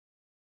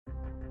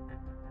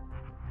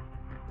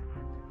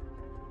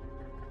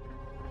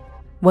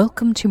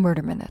Welcome to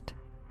Murder Minute.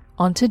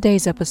 On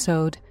today's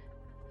episode,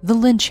 the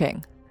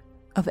lynching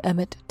of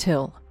Emmett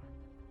Till.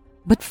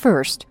 But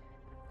first,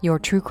 your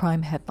true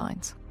crime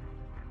headlines.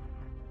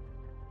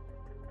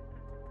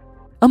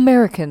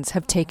 Americans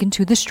have taken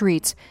to the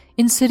streets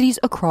in cities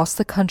across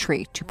the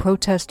country to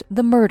protest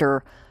the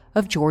murder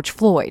of George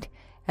Floyd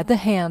at the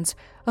hands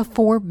of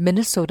 4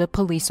 Minnesota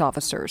police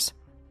officers.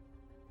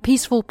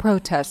 Peaceful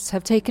protests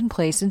have taken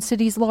place in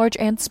cities large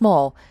and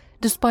small,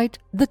 despite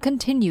the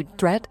continued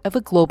threat of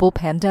a global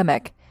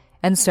pandemic,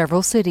 and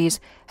several cities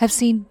have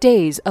seen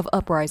days of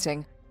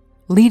uprising,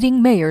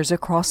 leading mayors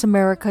across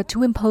America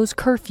to impose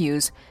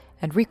curfews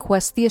and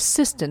request the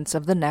assistance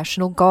of the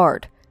National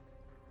Guard.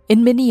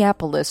 In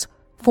Minneapolis,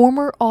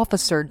 former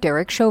officer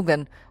Derek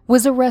Chauvin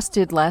was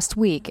arrested last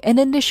week and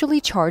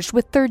initially charged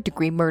with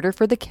third-degree murder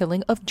for the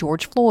killing of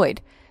George Floyd.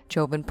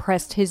 Chauvin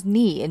pressed his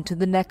knee into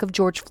the neck of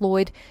George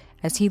Floyd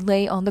as he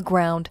lay on the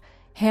ground,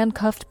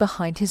 handcuffed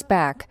behind his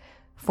back,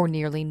 for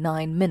nearly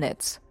 9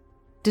 minutes,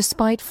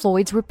 despite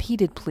Floyd's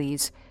repeated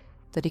pleas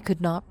that he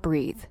could not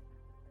breathe.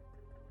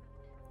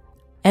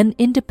 An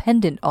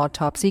independent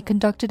autopsy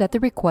conducted at the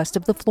request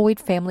of the Floyd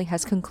family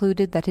has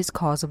concluded that his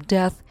cause of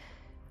death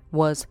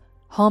was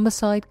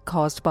homicide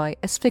caused by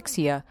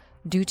asphyxia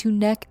due to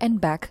neck and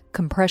back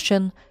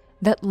compression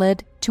that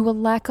led to a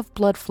lack of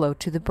blood flow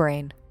to the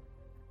brain.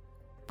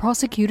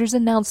 Prosecutors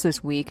announced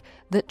this week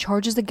that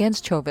charges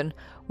against Chauvin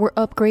were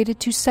upgraded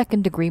to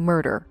second-degree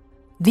murder.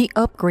 The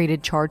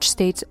upgraded charge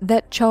states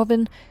that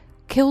Chauvin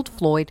killed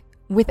Floyd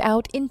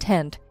without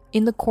intent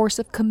in the course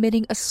of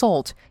committing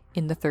assault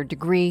in the third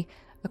degree,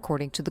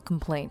 according to the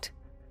complaint.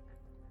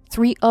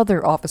 3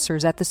 other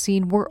officers at the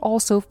scene were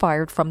also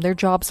fired from their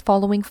jobs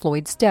following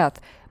Floyd's death,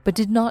 but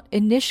did not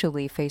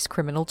initially face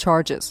criminal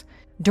charges.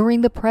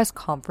 During the press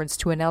conference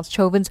to announce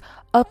Chauvin's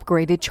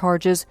upgraded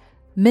charges,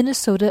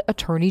 Minnesota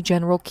Attorney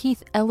General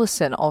Keith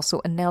Ellison also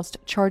announced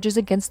charges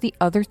against the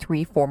other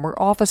 3 former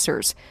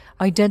officers,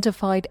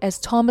 identified as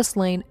Thomas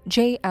Lane,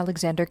 J.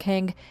 Alexander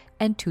Kang,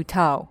 and Tu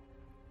Tao.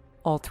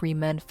 All 3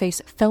 men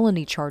face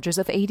felony charges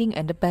of aiding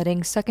and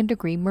abetting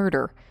second-degree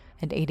murder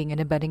and aiding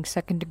and abetting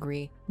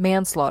second-degree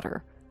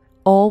manslaughter.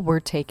 All were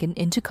taken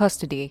into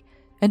custody,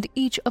 and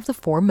each of the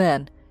 4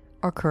 men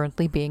are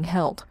currently being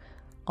held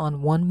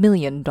on $1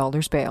 million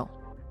bail.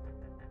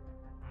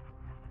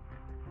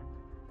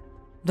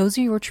 Those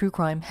are your true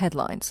crime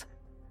headlines.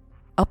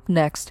 Up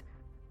next,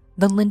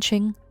 the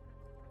lynching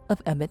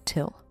of Emmett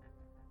Till.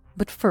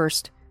 But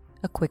first,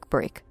 a quick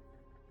break.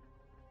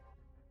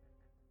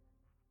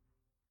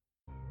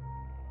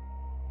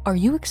 Are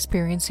you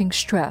experiencing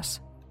stress,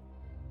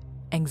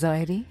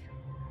 anxiety?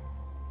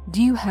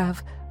 Do you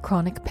have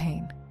chronic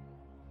pain?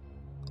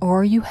 Or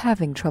are you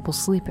having trouble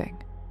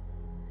sleeping?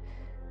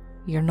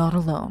 You're not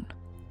alone.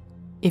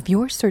 If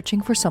you're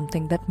searching for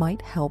something that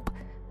might help,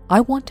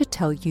 I want to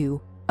tell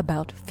you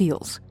about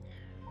Feels.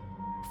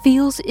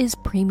 Feels is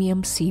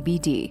premium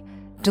CBD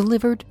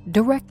delivered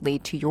directly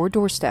to your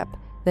doorstep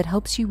that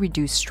helps you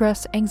reduce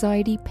stress,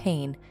 anxiety,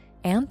 pain,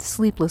 and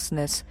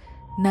sleeplessness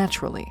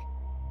naturally.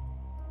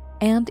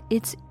 And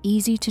it's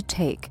easy to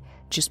take.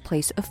 Just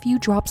place a few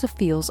drops of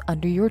Feels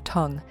under your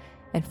tongue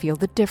and feel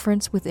the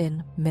difference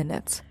within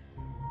minutes.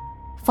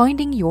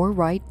 Finding your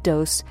right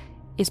dose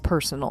is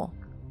personal,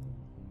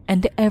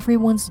 and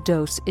everyone's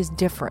dose is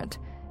different.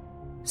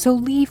 So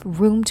leave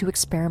room to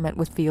experiment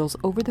with Feels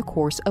over the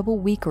course of a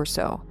week or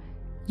so.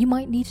 You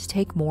might need to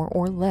take more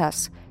or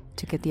less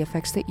to get the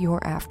effects that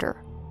you're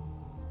after.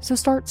 So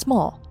start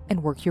small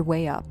and work your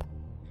way up.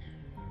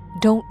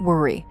 Don't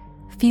worry,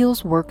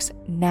 Feels works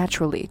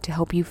naturally to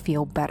help you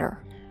feel better.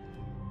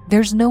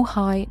 There's no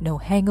high, no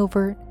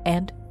hangover,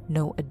 and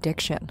no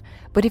addiction.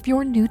 But if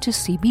you're new to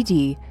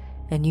CBD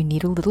and you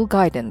need a little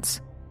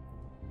guidance,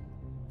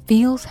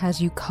 Feels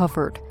has you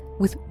covered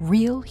with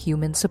real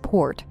human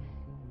support.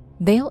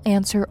 They'll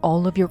answer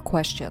all of your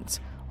questions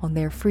on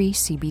their free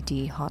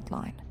CBD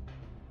hotline.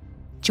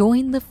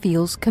 Join the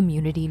Feels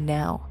community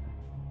now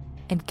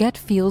and get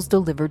Feels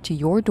delivered to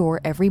your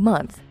door every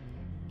month.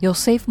 You'll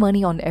save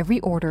money on every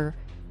order,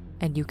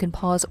 and you can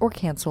pause or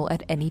cancel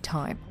at any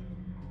time.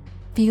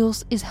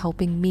 Feels is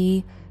helping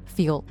me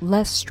feel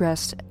less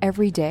stressed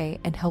every day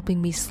and helping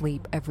me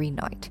sleep every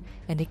night,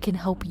 and it can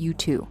help you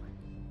too.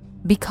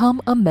 Become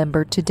a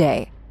member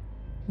today.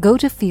 Go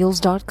to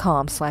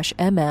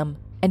feels.com/mm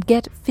and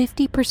get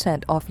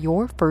 50% off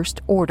your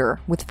first order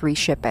with free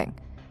shipping.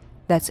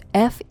 That's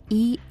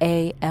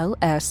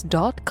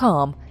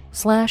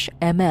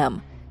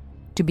feals.com/mm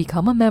to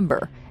become a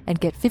member and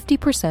get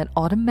 50%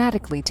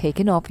 automatically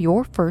taken off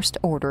your first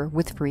order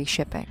with free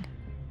shipping.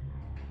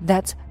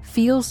 That's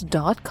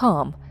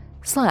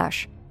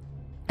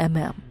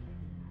feals.com/mm.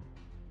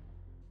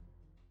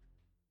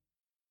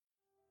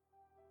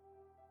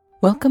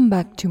 Welcome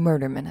back to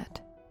Murder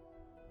Minute.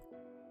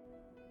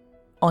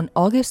 On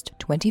August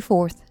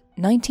 24th,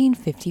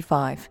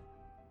 1955,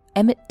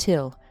 Emmett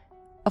Till,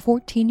 a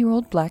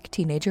 14-year-old black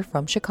teenager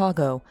from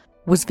Chicago,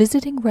 was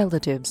visiting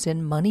relatives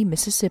in Money,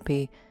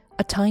 Mississippi,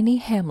 a tiny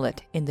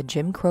hamlet in the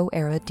Jim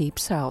Crow-era Deep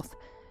South,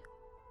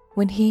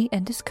 when he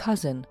and his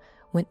cousin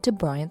went to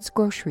Bryant's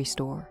grocery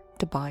store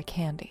to buy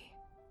candy.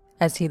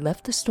 As he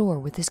left the store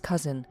with his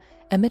cousin,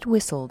 Emmett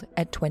whistled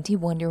at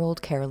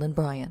 21-year-old Carolyn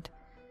Bryant,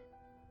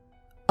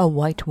 a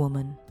white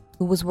woman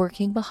who was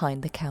working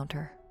behind the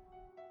counter.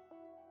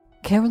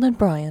 Carolyn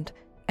Bryant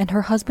and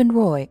her husband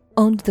Roy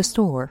owned the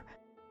store.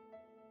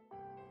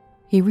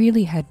 He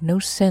really had no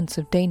sense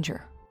of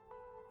danger,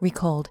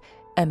 recalled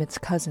Emmett's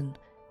cousin,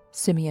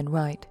 Simeon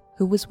Wright,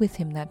 who was with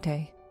him that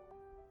day.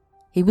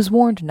 He was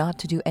warned not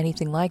to do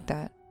anything like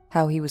that,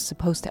 how he was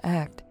supposed to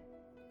act.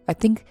 I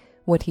think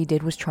what he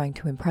did was trying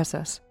to impress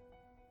us.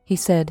 He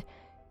said,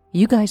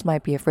 "You guys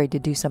might be afraid to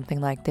do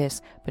something like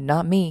this, but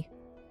not me."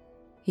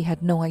 He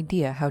had no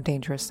idea how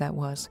dangerous that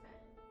was,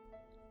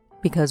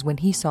 because when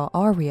he saw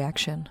our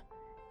reaction,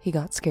 he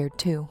got scared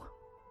too.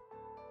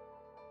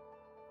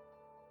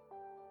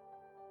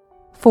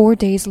 4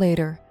 days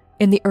later,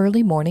 in the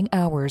early morning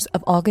hours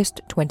of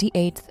August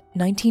 28,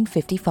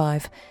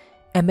 1955,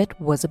 Emmett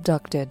was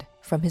abducted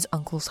from his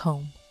uncle's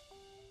home.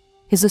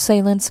 His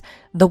assailants,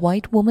 the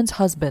white woman's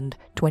husband,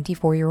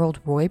 24-year-old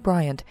Roy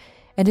Bryant,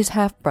 and his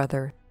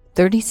half-brother,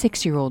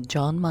 36-year-old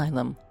John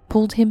Milam,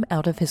 pulled him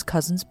out of his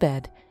cousin's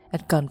bed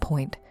at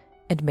gunpoint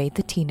and made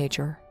the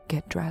teenager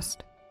get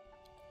dressed.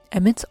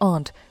 Emmett's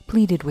aunt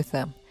pleaded with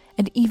them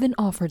and even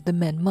offered the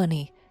men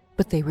money,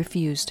 but they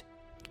refused.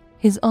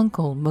 His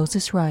uncle,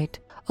 Moses Wright,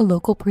 a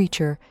local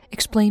preacher,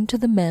 explained to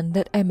the men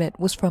that Emmett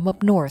was from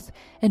up north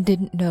and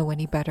didn't know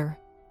any better.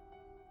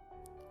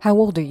 "How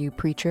old are you,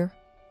 preacher?"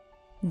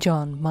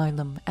 John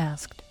Milam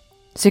asked.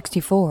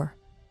 64,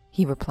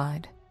 he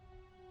replied.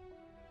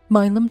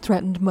 Milam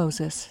threatened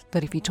Moses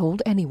that if he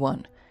told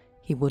anyone,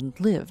 he wouldn't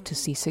live to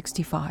see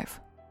 65.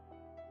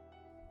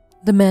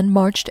 The men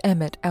marched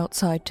Emmett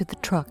outside to the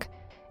truck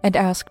and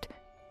asked,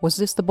 "Was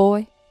this the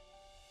boy?"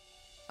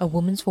 A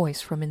woman's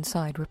voice from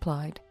inside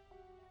replied,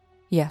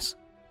 "Yes."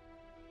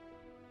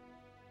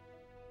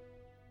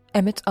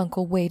 Emmett's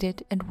uncle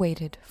waited and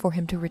waited for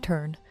him to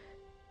return.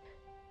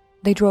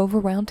 They drove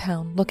around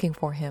town looking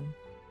for him,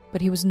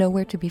 but he was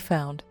nowhere to be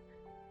found.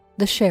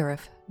 The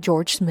sheriff,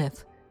 George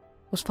Smith,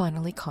 was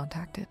finally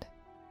contacted.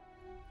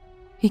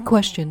 He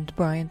questioned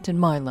Bryant and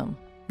Milam.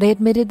 They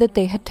admitted that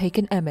they had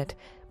taken Emmett,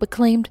 but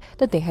claimed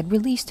that they had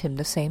released him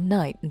the same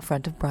night in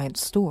front of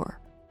Bryant's store.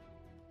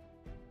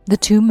 The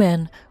two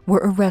men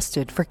were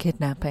arrested for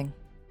kidnapping.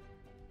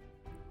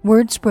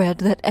 Word spread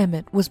that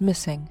Emmett was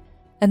missing,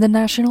 and the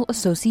National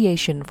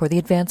Association for the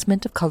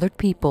Advancement of Colored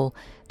People,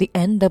 the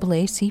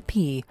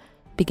NAACP,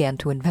 began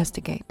to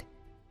investigate.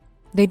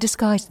 They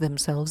disguised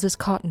themselves as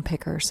cotton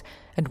pickers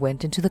and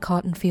went into the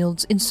cotton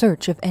fields in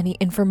search of any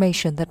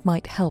information that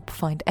might help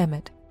find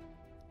Emmett.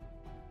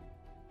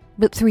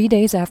 But 3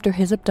 days after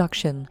his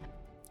abduction,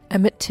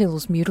 Emmett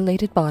Till's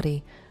mutilated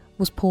body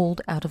was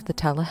pulled out of the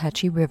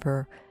Tallahatchie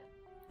River,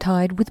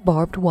 tied with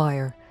barbed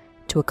wire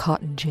to a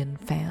cotton gin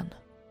fan.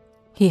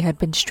 He had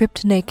been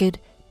stripped naked,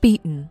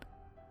 beaten,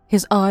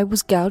 his eye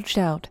was gouged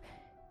out,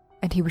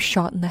 and he was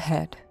shot in the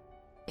head.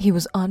 He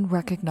was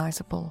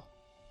unrecognizable.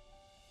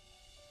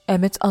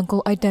 Emmett's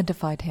uncle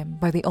identified him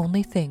by the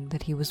only thing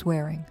that he was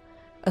wearing,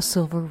 a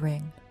silver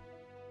ring.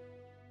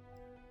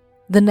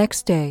 The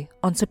next day,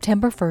 on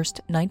September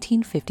 1st,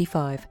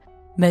 1955,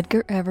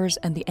 Medgar Evers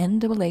and the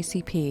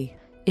NAACP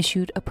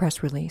issued a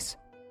press release.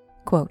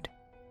 Quote,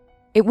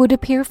 "It would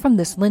appear from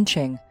this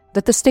lynching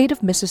that the state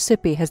of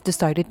Mississippi has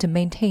decided to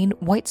maintain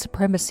white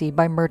supremacy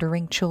by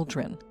murdering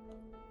children.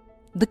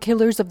 The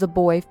killers of the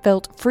boy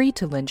felt free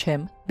to lynch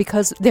him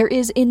because there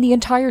is in the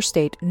entire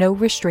state no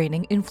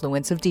restraining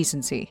influence of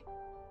decency."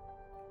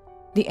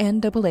 The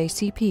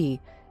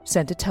NAACP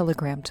sent a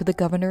telegram to the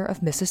governor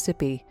of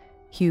Mississippi,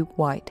 Hugh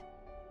White.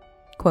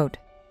 Quote,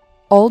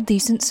 "All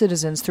decent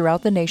citizens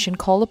throughout the nation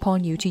call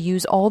upon you to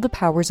use all the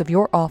powers of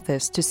your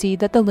office to see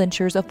that the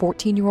lynchers of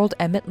 14-year-old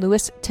Emmett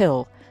Lewis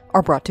Till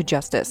are brought to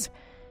justice.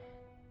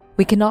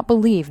 We cannot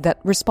believe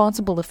that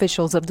responsible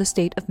officials of the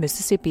state of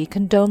Mississippi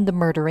condone the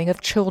murdering of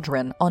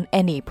children on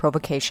any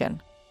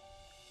provocation."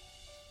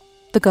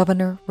 The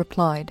governor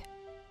replied,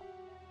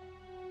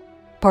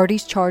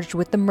 "Parties charged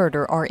with the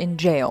murder are in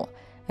jail,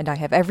 and I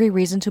have every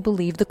reason to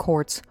believe the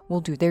courts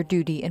will do their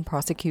duty in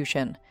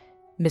prosecution.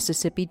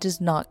 Mississippi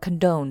does not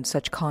condone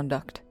such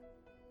conduct."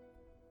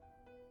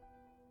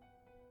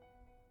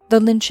 The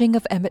lynching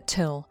of Emmett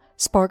Till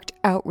sparked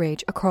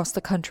outrage across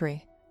the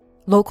country.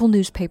 Local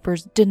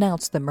newspapers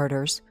denounced the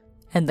murders,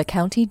 and the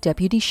county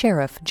deputy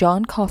sheriff,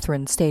 John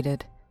Cothran,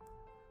 stated,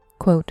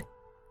 quote,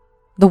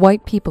 "The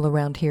white people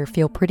around here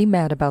feel pretty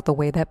mad about the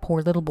way that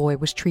poor little boy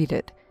was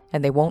treated,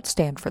 and they won't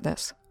stand for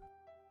this."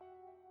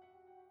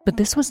 But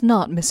this was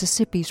not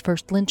Mississippi's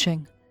first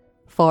lynching.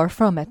 Far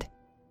from it.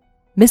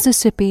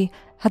 Mississippi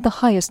had the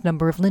highest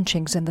number of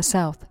lynchings in the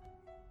South.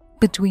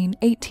 Between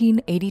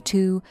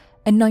 1882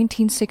 and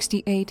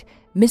 1968,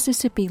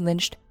 Mississippi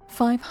lynched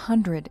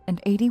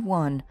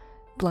 581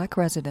 black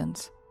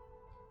residents,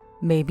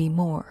 maybe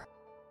more.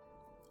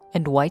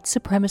 And white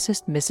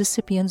supremacist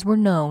Mississippians were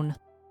known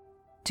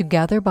to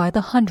gather by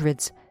the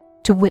hundreds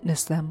to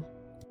witness them.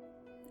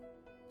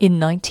 In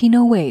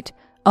 1908,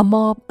 a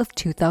mob of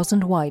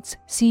 2,000 whites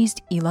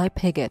seized Eli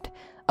Piggott,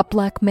 a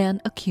black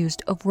man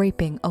accused of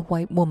raping a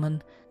white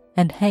woman,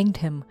 and hanged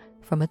him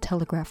from a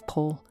telegraph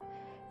pole.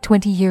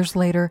 20 years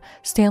later,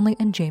 Stanley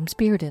and James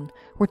Bearden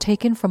were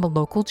taken from a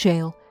local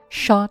jail,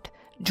 shot,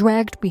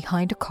 dragged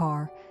behind a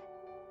car,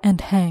 and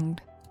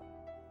hanged.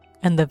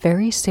 And the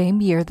very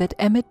same year that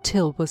Emmett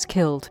Till was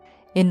killed,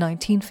 in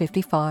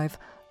 1955,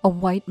 a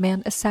white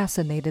man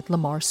assassinated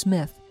Lamar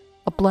Smith,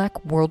 a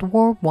black World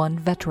War I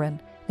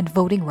veteran and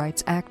voting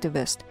rights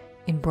activist,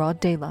 in broad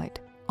daylight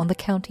on the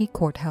county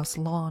courthouse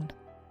lawn.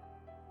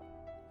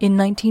 In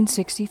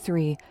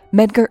 1963,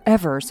 Medgar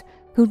Evers,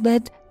 who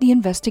led the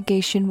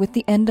investigation with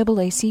the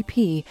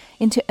NAACP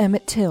into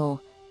Emmett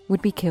Till,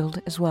 would be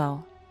killed as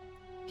well.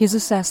 His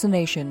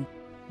assassination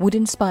would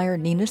inspire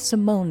Nina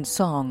Simone's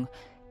song,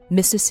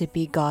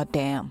 Mississippi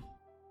Goddamn.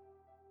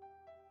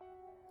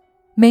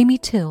 Mamie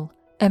Till,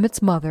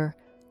 Emmett's mother,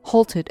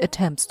 halted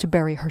attempts to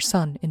bury her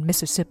son in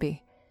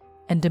Mississippi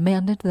and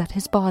demanded that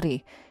his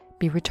body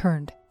be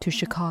returned to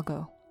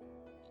Chicago.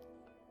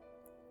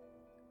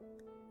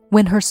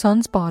 When her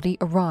son's body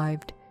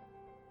arrived,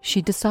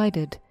 she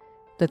decided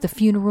that the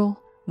funeral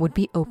would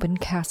be open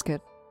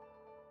casket.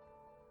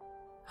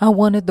 I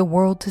wanted the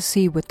world to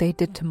see what they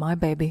did to my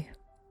baby.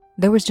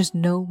 There was just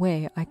no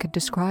way I could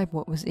describe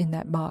what was in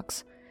that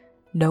box.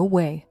 No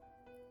way,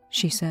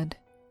 she said.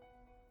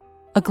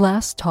 A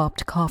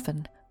glass-topped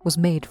coffin was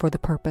made for the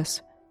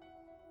purpose.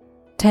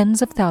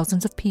 Tens of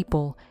thousands of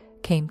people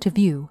came to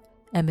view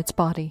Emmett's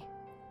body.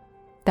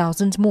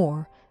 Thousands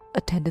more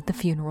attended the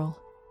funeral.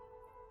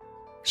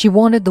 She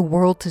wanted the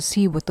world to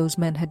see what those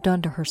men had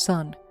done to her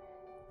son,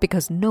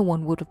 because no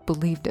one would have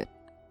believed it.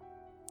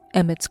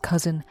 Emmett's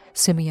cousin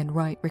Simeon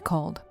Wright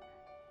recalled.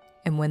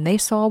 And when they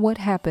saw what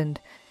happened,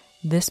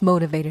 this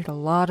motivated a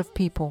lot of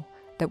people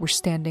that were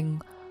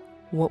standing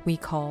what we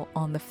call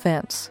on the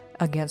fence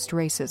against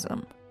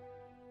racism.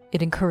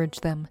 It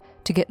encouraged them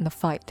to get in the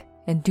fight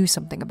and do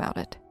something about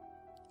it.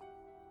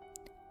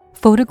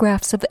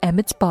 Photographs of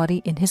Emmett's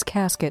body in his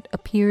casket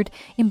appeared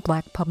in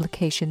black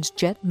publications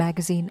Jet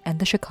Magazine and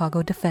the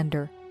Chicago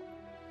Defender.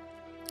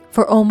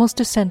 For almost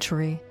a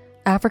century,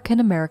 African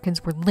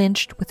Americans were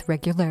lynched with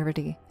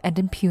regularity and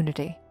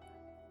impunity.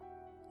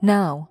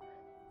 Now,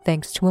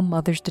 thanks to a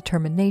mother's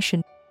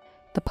determination,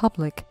 the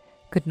public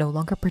could no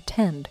longer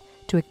pretend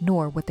to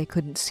ignore what they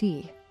couldn't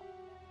see.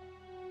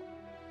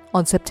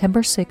 On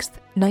September 6,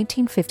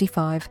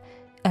 1955,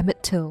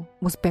 Emmett Till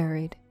was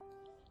buried.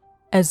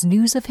 As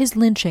news of his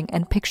lynching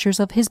and pictures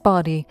of his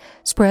body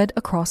spread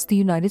across the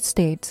United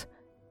States,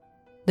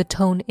 the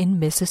tone in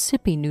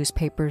Mississippi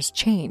newspapers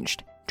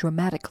changed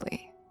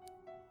dramatically.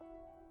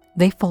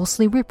 They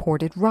falsely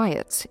reported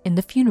riots in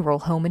the funeral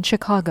home in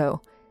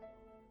Chicago.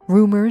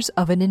 Rumors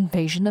of an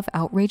invasion of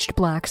outraged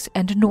blacks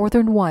and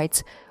northern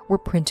whites were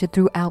printed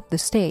throughout the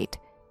state.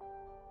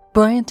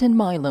 Bryant and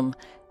Milam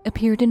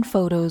appeared in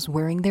photos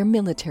wearing their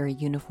military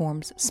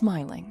uniforms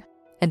smiling,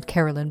 and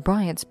Carolyn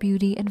Bryant's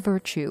beauty and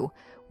virtue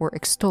were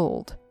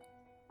extolled.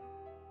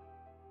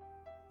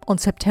 On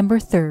September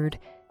 3rd,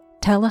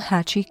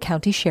 Tallahatchie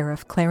County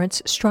Sheriff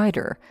Clarence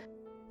Strider,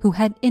 who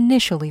had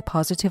initially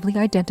positively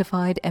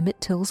identified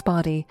Emmett Till's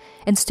body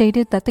and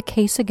stated that the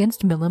case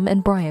against Milam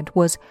and Bryant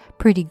was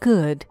pretty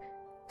good,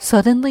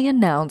 suddenly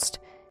announced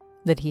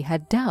that he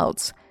had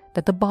doubts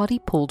that the body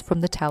pulled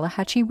from the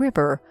Tallahatchie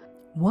River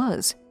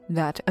was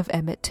that of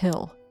Emmett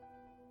Till.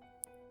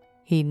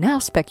 He now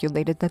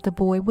speculated that the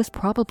boy was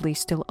probably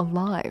still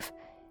alive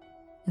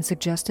and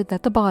suggested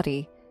that the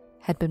body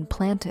had been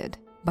planted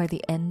by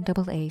the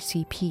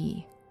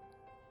NAACP.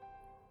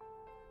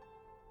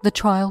 The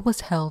trial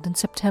was held in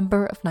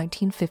September of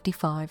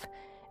 1955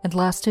 and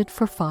lasted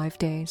for 5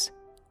 days.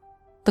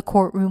 The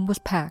courtroom was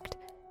packed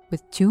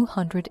with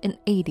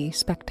 280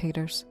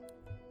 spectators.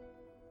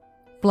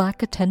 Black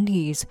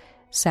attendees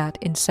sat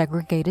in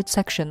segregated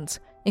sections,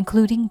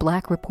 including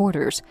black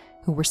reporters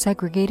who were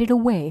segregated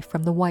away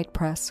from the white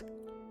press.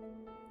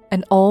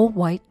 An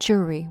all-white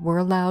jury were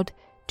allowed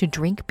to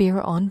drink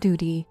beer on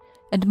duty,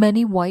 and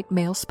many white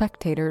male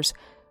spectators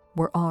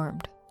were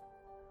armed.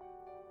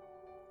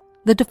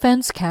 The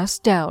defense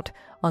cast doubt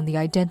on the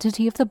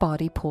identity of the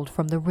body pulled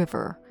from the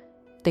river.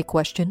 They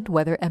questioned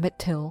whether Emmett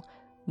Till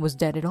was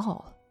dead at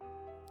all.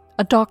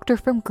 A doctor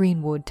from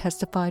Greenwood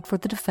testified for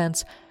the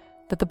defense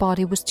that the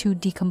body was too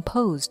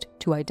decomposed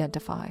to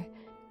identify,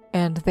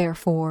 and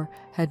therefore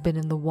had been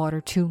in the water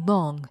too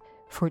long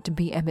for it to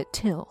be Emmett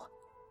Till.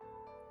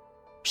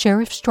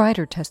 Sheriff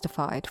Strider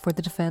testified for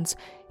the defense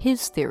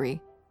his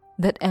theory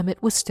that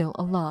Emmett was still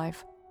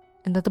alive,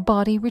 and that the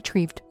body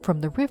retrieved from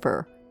the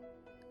river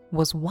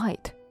was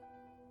white.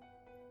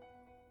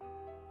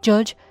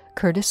 Judge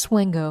Curtis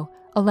Swengo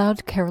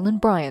allowed Carolyn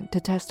Bryant to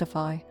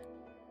testify,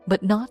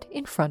 but not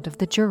in front of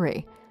the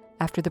jury,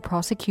 after the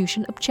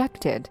prosecution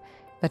objected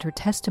that her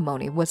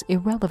testimony was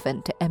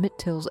irrelevant to Emmett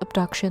Till's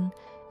abduction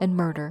and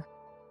murder.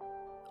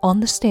 On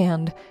the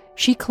stand,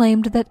 she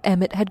claimed that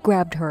Emmett had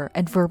grabbed her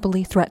and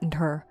verbally threatened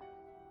her.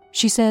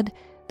 She said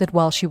that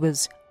while she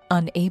was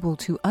unable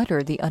to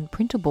utter the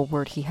unprintable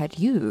word he had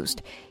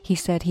used, he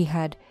said he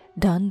had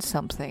done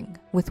something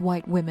with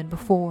white women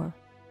before.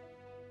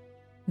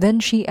 Then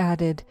she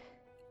added,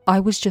 "I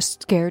was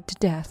just scared to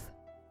death."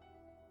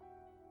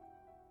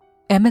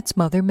 Emmett's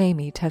mother,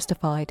 Mamie,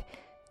 testified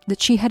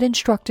that she had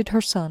instructed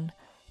her son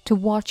to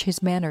watch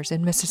his manners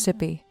in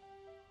Mississippi,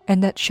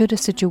 and that should a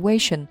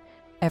situation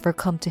ever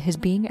come to his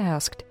being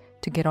asked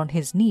to get on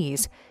his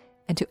knees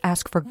and to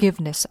ask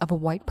forgiveness of a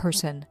white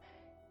person,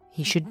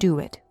 he should do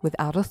it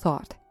without a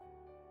thought.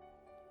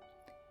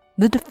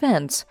 The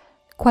defense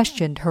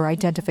questioned her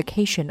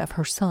identification of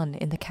her son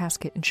in the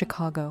casket in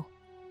Chicago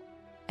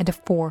and a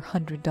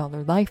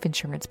 $400 life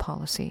insurance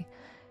policy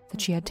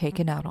that she had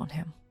taken out on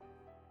him.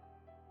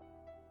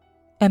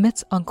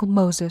 Emmett's Uncle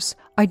Moses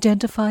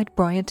identified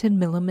Bryant and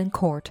Milam in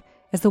court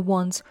as the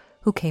ones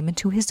who came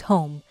into his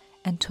home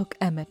and took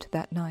Emmett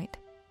that night.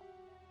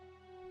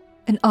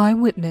 An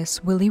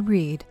eyewitness, Willie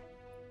Reed,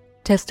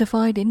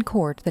 testified in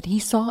court that he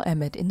saw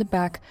Emmett in the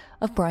back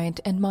of Bryant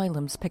and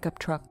Milam's pickup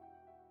truck,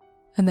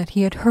 and that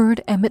he had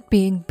heard Emmett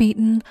being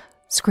beaten,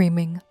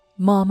 screaming,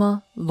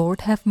 "Mama,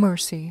 Lord have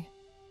mercy,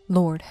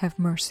 Lord have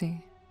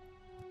mercy."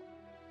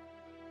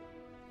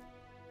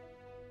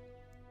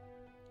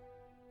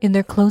 In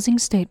their closing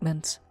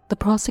statements, the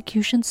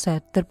prosecution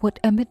said that what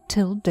Emmett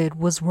Till did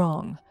was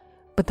wrong,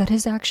 but that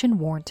his action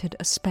warranted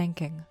a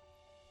spanking,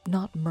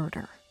 not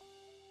murder.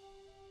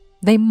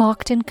 They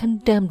mocked and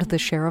condemned the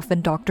sheriff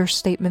and doctor's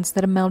statements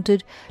that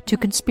amounted to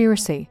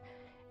conspiracy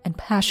and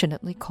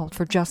passionately called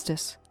for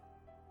justice.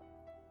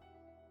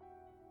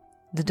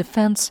 The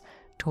defense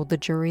told the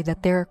jury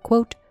that their,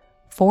 quote,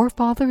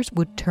 forefathers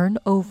would turn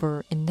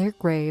over in their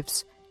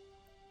graves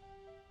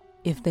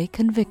if they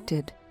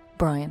convicted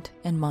Bryant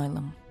and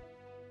Milam.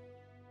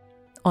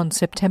 On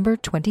September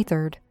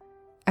 23rd,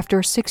 after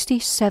a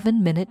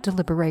 67-minute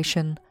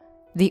deliberation,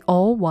 the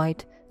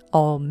all-white,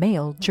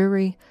 all-male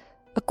jury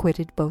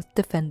acquitted both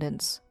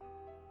defendants.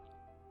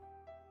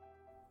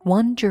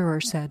 One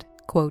juror said,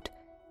 quote,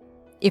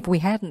 "If we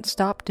hadn't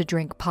stopped to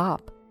drink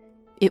pop,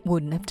 it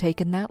wouldn't have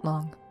taken that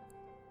long."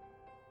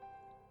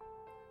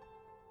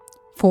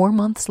 4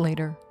 months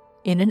later,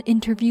 in an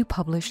interview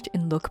published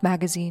in Look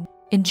magazine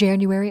in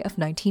January of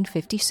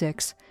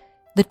 1956,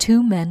 the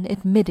two men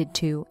admitted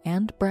to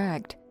and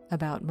bragged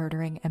about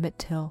murdering Emmett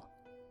Till.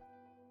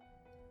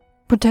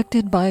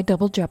 Protected by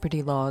double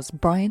jeopardy laws,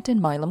 Bryant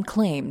and Milam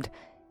claimed,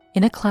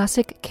 in a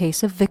classic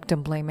case of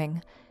victim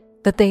blaming,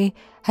 that they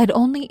had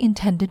only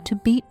intended to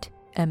beat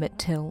Emmett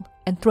Till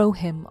and throw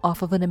him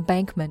off of an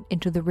embankment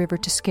into the river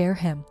to scare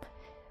him.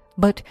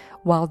 But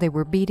while they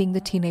were beating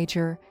the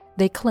teenager,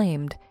 they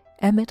claimed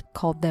Emmett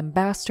called them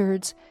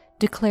bastards,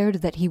 declared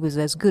that he was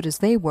as good as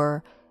they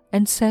were,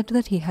 and said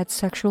that he had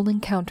sexual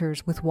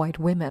encounters with white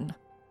women.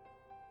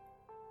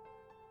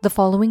 The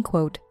following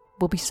quote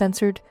will be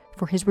censored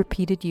for his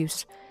repeated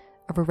use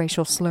of a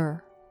racial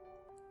slur.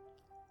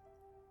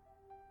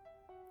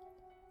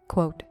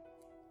 Quote,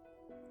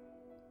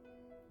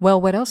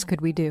 "Well, what else could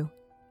we do?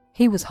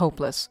 He was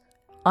hopeless.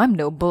 I'm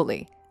no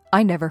bully.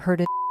 I never heard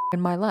a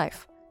in my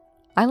life.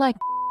 I like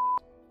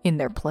in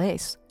their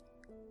place.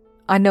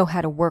 I know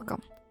how to work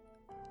them.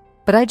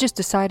 But I just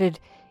decided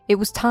it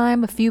was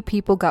time a few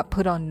people got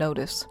put on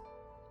notice.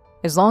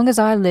 As long as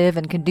I live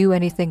and can do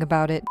anything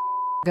about it,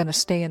 gonna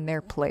stay in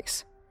their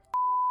place.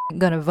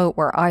 Gonna vote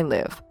where I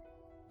live.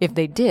 If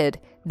they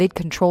did, they'd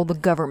control the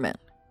government.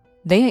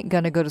 They ain't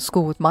gonna go to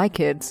school with my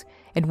kids,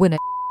 and when a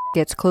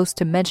gets close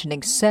to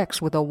mentioning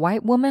sex with a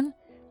white woman,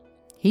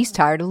 he's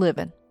tired of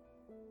living.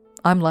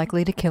 I'm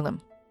likely to kill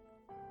him.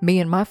 Me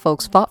and my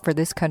folks fought for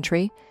this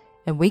country,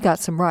 and we got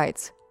some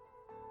rights.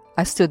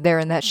 I stood there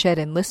in that shed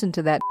and listened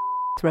to that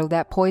throw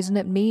that poison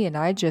at me, and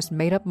I just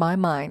made up my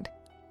mind.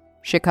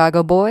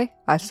 Chicago boy,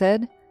 I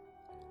said,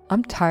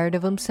 I'm tired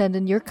of 'em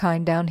sending your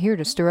kind down here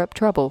to stir up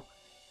trouble.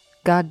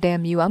 God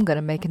damn you, I'm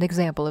gonna make an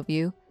example of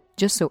you,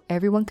 just so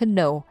everyone can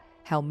know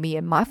how me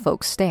and my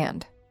folks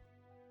stand."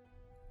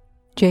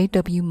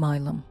 J.W.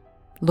 Milam,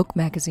 Look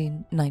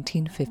magazine,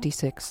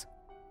 1956.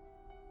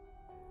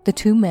 The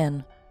two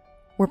men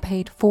were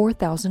paid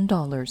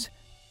 $4,000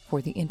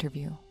 for the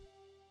interview.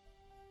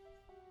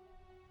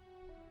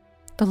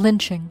 The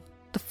lynching,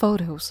 the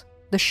photos,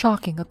 the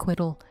shocking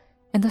acquittal,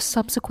 and the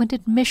subsequent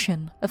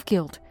admission of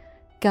guilt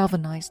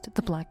galvanized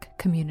the black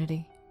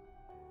community.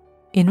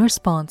 In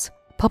response,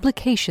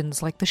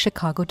 publications like the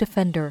Chicago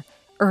Defender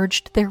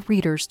urged their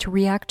readers to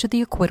react to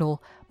the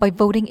acquittal by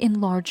voting in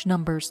large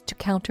numbers to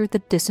counter the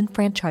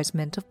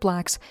disenfranchisement of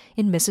blacks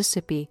in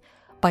Mississippi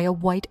by a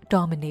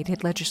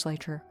white-dominated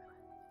legislature,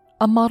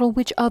 a model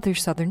which other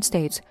southern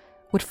states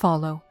would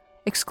follow,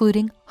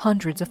 excluding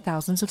hundreds of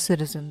thousands of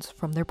citizens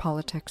from their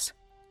politics.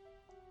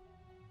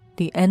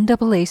 The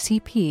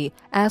NAACP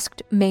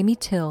asked Mamie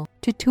Till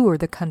to tour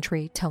the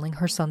country telling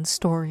her son's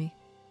story,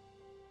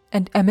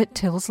 and Emmett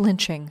Till's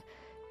lynching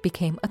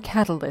became a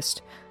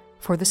catalyst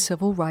for the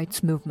civil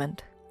rights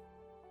movement.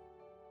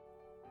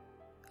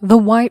 "The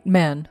white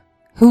men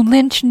who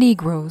lynch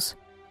Negroes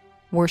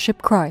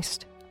worship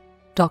Christ,"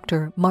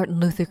 Dr. Martin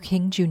Luther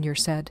King Jr.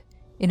 said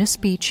in a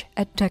speech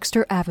at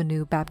Dexter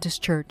Avenue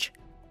Baptist Church.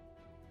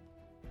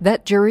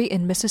 That jury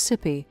in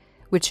Mississippi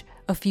which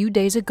a few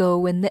days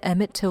ago in the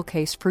Emmett Till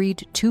case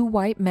freed 2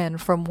 white men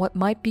from what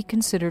might be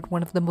considered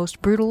one of the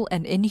most brutal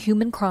and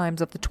inhuman crimes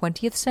of the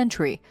 20th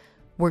century,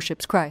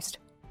 worships Christ.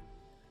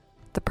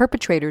 The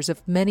perpetrators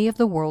of many of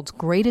the world's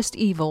greatest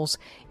evils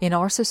in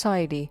our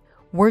society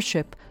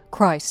worship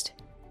Christ.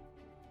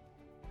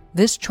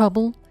 This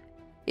trouble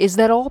is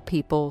that all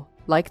people,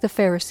 like the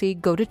Pharisee,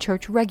 go to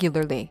church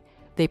regularly.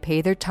 They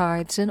pay their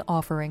tithes and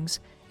offerings,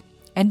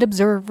 and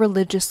observe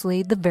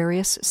religiously the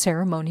various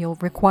ceremonial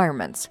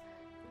requirements.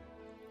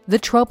 The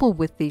trouble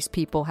with these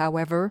people,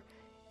 however,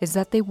 is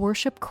that they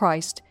worship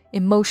Christ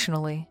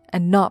emotionally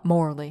and not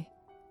morally.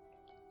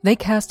 They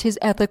cast his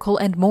ethical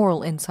and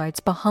moral insights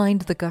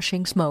behind the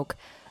gushing smoke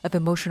of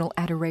emotional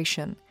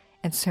adoration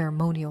and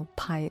ceremonial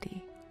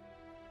piety.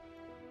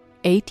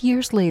 8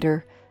 years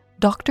later,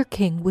 Dr.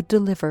 King would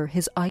deliver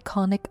his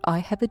iconic I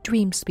Have a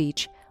Dream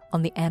speech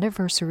on the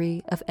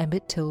anniversary of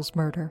Emmett Till's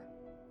murder,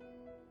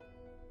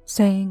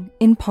 saying,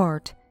 in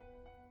part,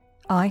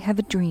 "I have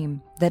a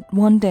dream that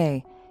one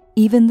day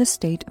even the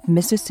state of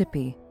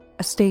Mississippi,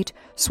 a state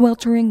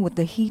sweltering with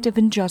the heat of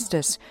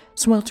injustice,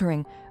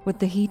 sweltering with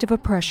the heat of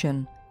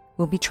oppression,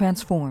 will be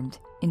transformed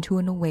into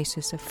an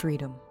oasis of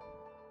freedom."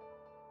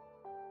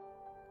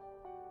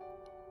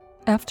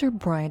 After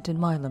Bryant and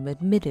Milam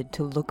admitted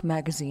to Look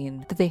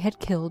magazine that they had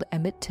killed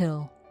Emmett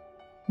Till,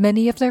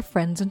 many of their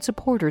friends and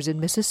supporters in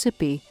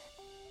Mississippi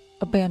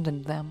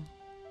abandoned them.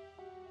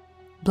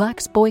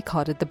 Blacks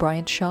boycotted the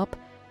Bryant shop,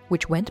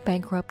 which went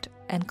bankrupt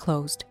and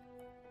closed.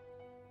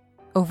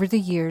 Over the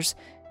years,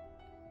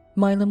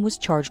 Milam was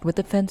charged with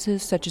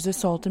offenses such as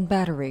assault and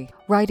battery,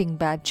 writing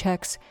bad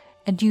checks,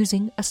 and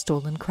using a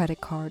stolen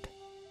credit card.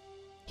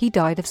 He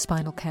died of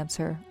spinal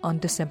cancer on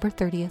December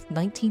 30th,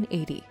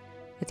 1980,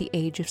 at the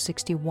age of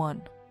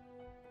 61.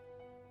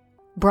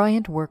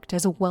 Bryant worked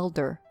as a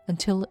welder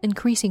until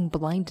increasing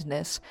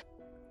blindness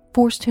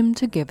forced him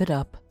to give it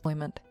up.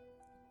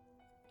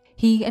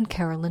 He and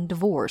Carolyn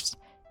divorced,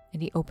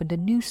 and he opened a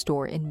new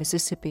store in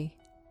Mississippi.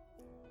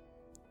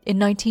 In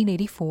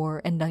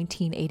 1984 and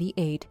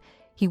 1988,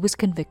 he was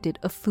convicted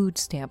of food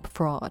stamp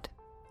fraud.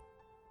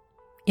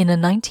 In a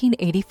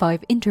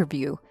 1985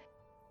 interview,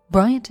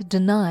 Bryant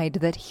denied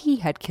that he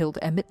had killed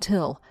Emmett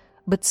Till,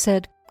 but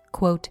said,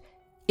 quote,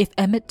 "If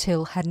Emmett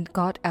Till hadn't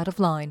got out of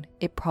line,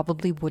 it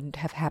probably wouldn't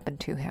have happened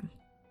to him."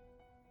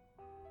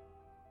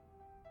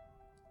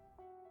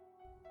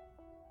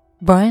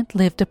 Bryant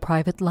lived a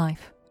private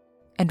life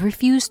and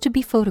refused to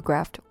be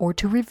photographed or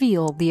to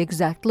reveal the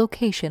exact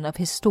location of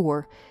his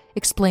store,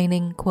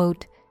 explaining,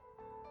 quote,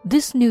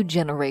 "This new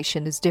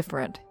generation is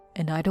different,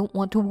 and I don't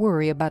want to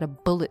worry about a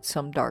bullet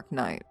some dark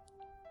night."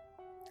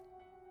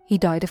 He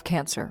died of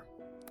cancer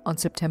on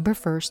September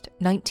 1st,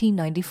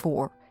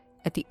 1994,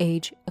 at the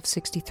age of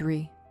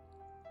 63.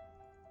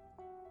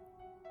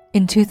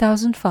 In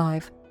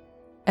 2005,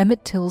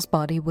 Emmett Till's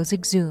body was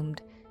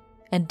exhumed,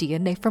 and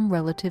DNA from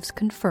relatives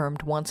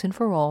confirmed once and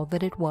for all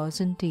that it was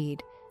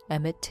indeed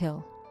Emmett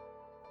Till.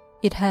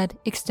 It had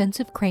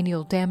extensive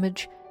cranial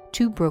damage,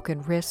 2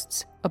 broken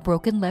wrists, a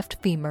broken left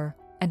femur,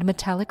 and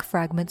metallic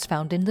fragments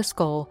found in the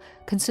skull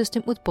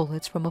consistent with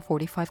bullets from a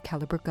 .45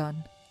 caliber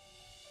gun.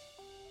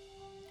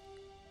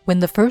 When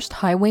the first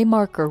highway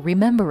marker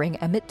remembering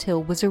Emmett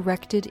Till was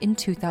erected in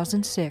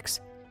 2006,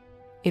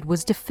 it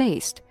was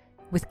defaced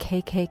with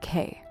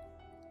KKK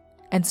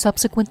and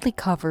subsequently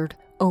covered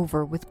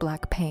over with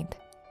black paint.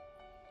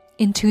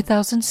 In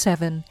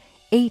 2007,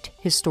 8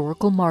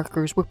 historical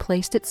markers were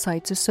placed at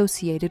sites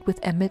associated with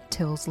Emmett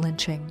Till's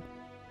lynching.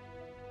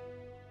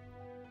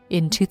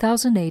 In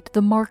 2008,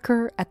 the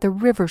marker at the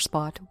river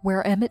spot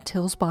where Emmett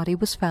Till's body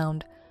was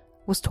found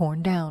was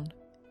torn down.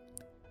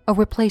 A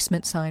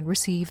replacement sign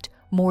received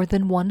more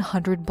than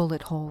 100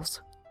 bullet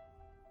holes.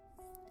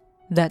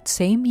 That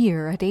same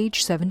year, at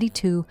age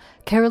 72,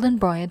 Carolyn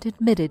Bryant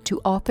admitted to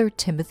author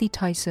Timothy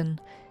Tyson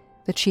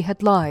that she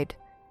had lied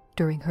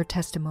during her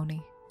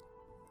testimony.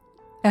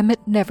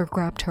 Emmett never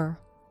grabbed her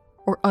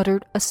or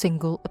uttered a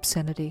single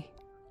obscenity.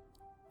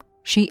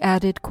 She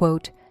added,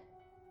 quote,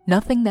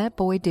 "Nothing that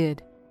boy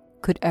did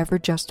could ever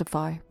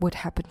justify what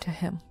happened to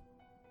him."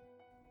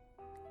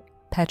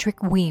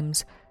 Patrick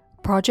Weems,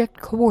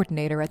 project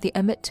coordinator at the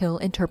Emmett Till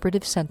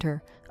Interpretive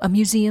Center, a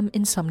museum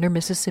in Sumner,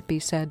 Mississippi,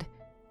 said,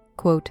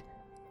 quote,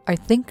 "I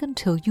think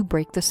until you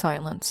break the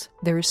silence,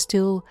 there is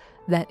still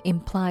that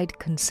implied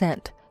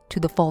consent to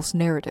the false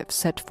narrative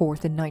set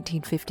forth in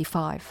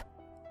 1955.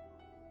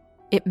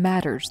 It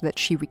matters that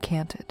she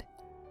recanted."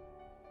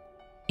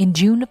 In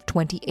June of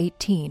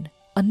 2018,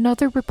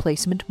 another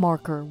replacement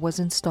marker was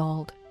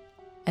installed,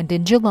 and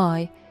in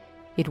July,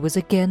 it was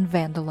again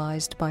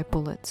vandalized by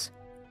bullets.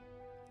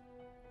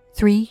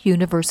 3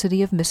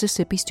 University of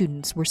Mississippi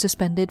students were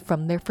suspended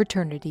from their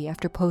fraternity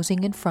after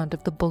posing in front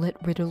of the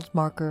bullet-riddled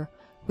marker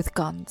with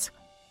guns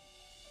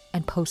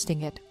and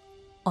posting it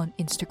on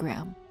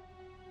Instagram.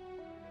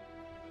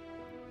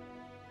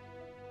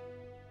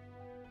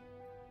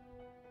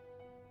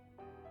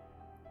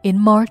 In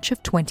March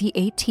of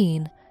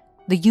 2018,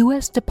 the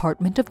U.S.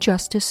 Department of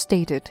Justice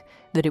stated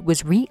that it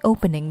was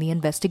reopening the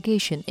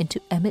investigation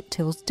into Emmett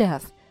Till's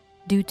death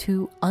due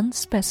to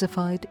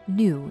unspecified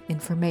new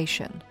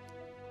information.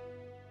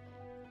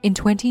 In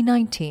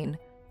 2019,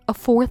 a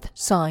fourth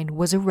sign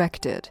was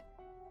erected.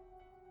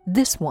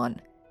 This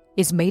one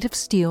is made of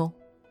steel,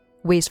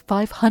 weighs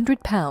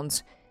 500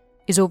 pounds,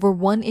 is over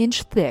 1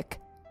 inch thick,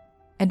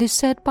 and is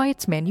said by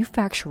its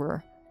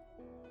manufacturer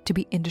to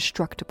be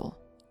indestructible.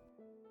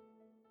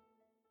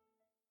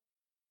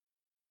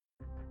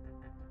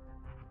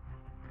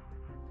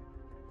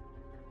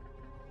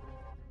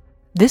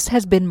 This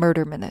has been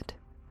Murder Minute.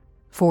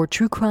 For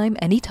true crime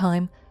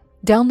anytime,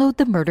 download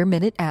the Murder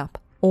Minute app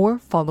or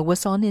follow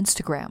us on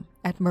Instagram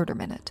at Murder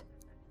Minute.